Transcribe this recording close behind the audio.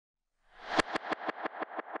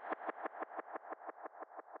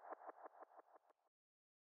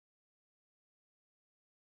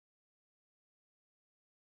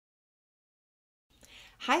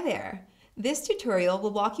Hi there! This tutorial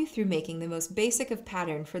will walk you through making the most basic of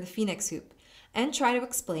pattern for the Phoenix hoop and try to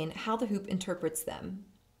explain how the hoop interprets them.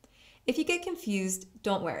 If you get confused,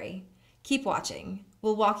 don't worry. Keep watching.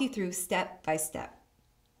 We'll walk you through step by step.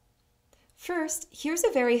 First, here's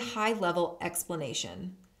a very high-level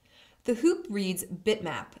explanation. The hoop reads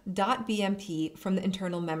bitmap.bmp from the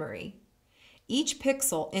internal memory. Each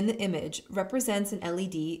pixel in the image represents an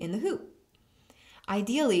LED in the hoop.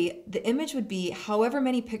 Ideally, the image would be however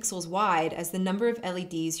many pixels wide as the number of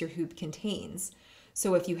LEDs your hoop contains.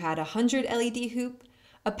 So if you had a 100 LED hoop,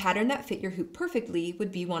 a pattern that fit your hoop perfectly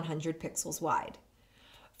would be 100 pixels wide.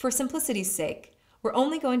 For simplicity's sake, we're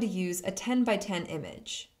only going to use a 10 by 10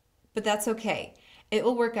 image. But that's okay. It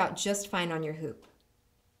will work out just fine on your hoop.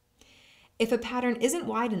 If a pattern isn't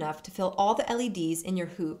wide enough to fill all the LEDs in your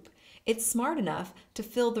hoop, it's smart enough to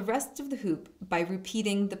fill the rest of the hoop by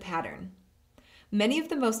repeating the pattern. Many of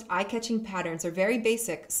the most eye-catching patterns are very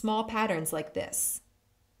basic, small patterns like this.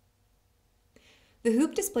 The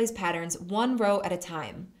hoop displays patterns one row at a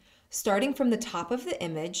time, starting from the top of the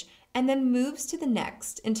image and then moves to the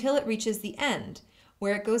next until it reaches the end,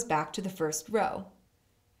 where it goes back to the first row.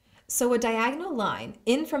 So a diagonal line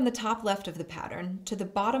in from the top left of the pattern to the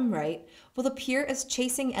bottom right will appear as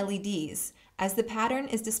chasing LEDs as the pattern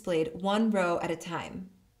is displayed one row at a time.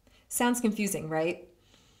 Sounds confusing, right?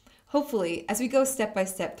 Hopefully, as we go step by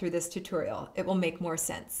step through this tutorial, it will make more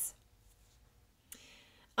sense.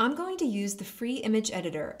 I'm going to use the free image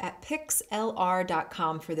editor at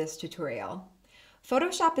pixlr.com for this tutorial.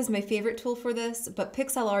 Photoshop is my favorite tool for this, but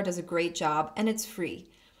Pixlr does a great job and it's free.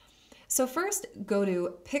 So first, go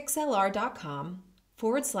to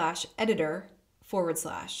pixlr.com/editor/.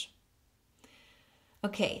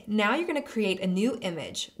 Okay, now you're going to create a new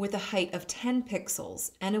image with a height of 10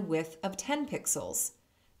 pixels and a width of 10 pixels.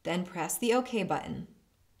 Then press the OK button.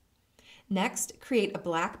 Next, create a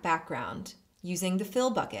black background using the fill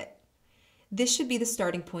bucket. This should be the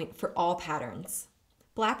starting point for all patterns.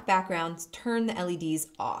 Black backgrounds turn the LEDs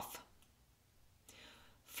off.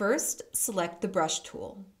 First, select the brush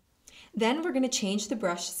tool. Then we're going to change the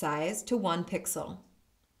brush size to 1 pixel.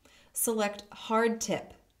 Select Hard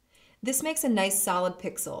Tip. This makes a nice solid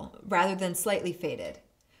pixel rather than slightly faded.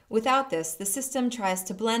 Without this, the system tries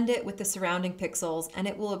to blend it with the surrounding pixels and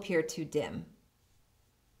it will appear too dim.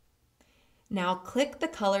 Now click the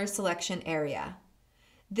color selection area.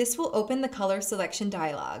 This will open the color selection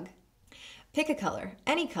dialog. Pick a color,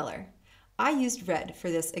 any color. I used red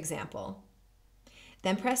for this example.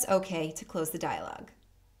 Then press OK to close the dialog.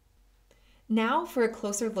 Now for a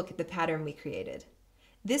closer look at the pattern we created.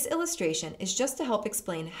 This illustration is just to help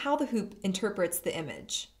explain how the hoop interprets the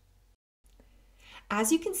image. As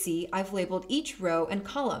you can see, I've labeled each row and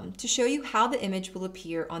column to show you how the image will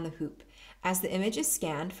appear on the hoop as the image is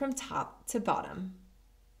scanned from top to bottom.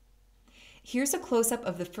 Here's a close-up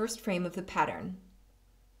of the first frame of the pattern.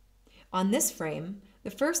 On this frame, the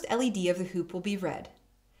first LED of the hoop will be red.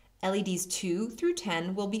 LEDs 2 through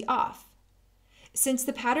 10 will be off. Since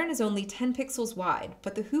the pattern is only 10 pixels wide,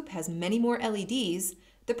 but the hoop has many more LEDs,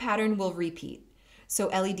 the pattern will repeat. So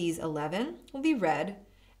LEDs 11 will be red,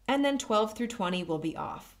 and then 12 through 20 will be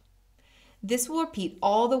off. This will repeat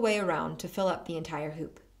all the way around to fill up the entire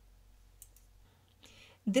hoop.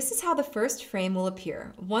 This is how the first frame will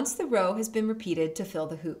appear once the row has been repeated to fill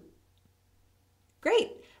the hoop.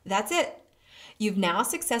 Great, that's it. You've now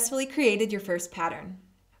successfully created your first pattern.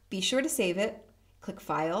 Be sure to save it, click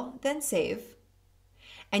File, then Save.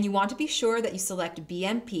 And you want to be sure that you select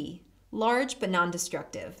BMP, large but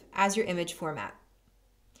non-destructive, as your image format.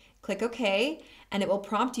 Click OK, and it will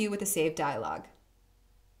prompt you with a Save dialog.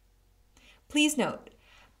 Please note,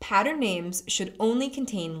 pattern names should only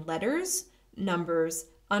contain letters, numbers,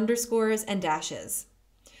 underscores, and dashes.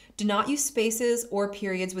 Do not use spaces or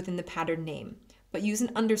periods within the pattern name, but use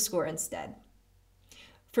an underscore instead.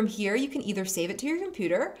 From here, you can either save it to your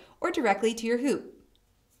computer or directly to your hoop.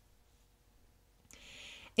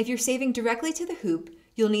 If you're saving directly to the hoop,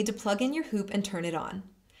 you'll need to plug in your hoop and turn it on.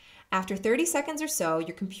 After 30 seconds or so,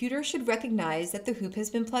 your computer should recognize that the hoop has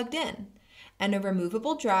been plugged in, and a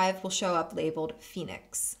removable drive will show up labeled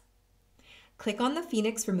Phoenix. Click on the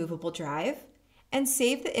Phoenix removable drive and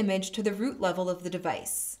save the image to the root level of the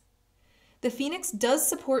device. The Phoenix does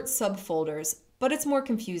support subfolders, but it's more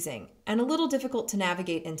confusing and a little difficult to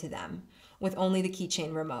navigate into them with only the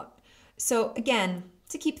keychain remote. So again,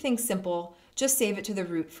 to keep things simple, just save it to the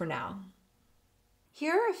root for now.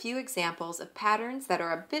 Here are a few examples of patterns that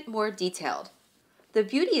are a bit more detailed. The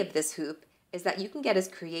beauty of this hoop is that you can get as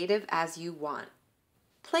creative as you want.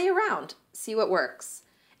 Play around, see what works.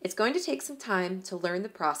 It's going to take some time to learn the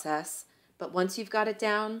process, but once you've got it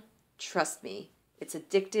down, trust me, It's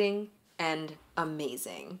addicting and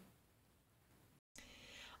amazing.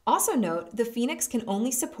 Also note, the Phoenix can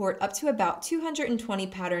only support up to about 220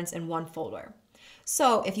 patterns in one folder.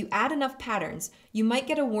 So if you add enough patterns, you might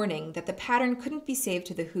get a warning that the pattern couldn't be saved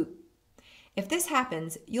to the hoop. If this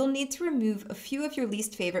happens, you'll need to remove a few of your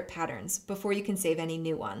least favorite patterns before you can save any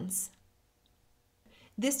new ones.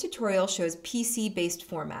 This tutorial shows PC-based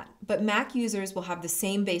format, but Mac users will have the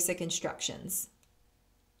same basic instructions.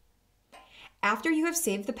 After you have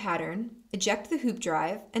saved the pattern, eject the hoop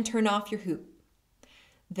drive and turn off your hoop.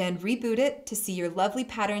 Then reboot it to see your lovely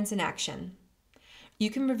patterns in action.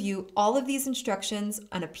 You can review all of these instructions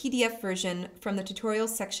on a PDF version from the tutorials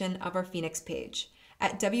section of our Phoenix page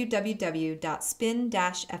at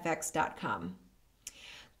www.spin-fx.com.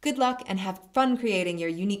 Good luck and have fun creating your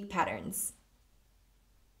unique patterns.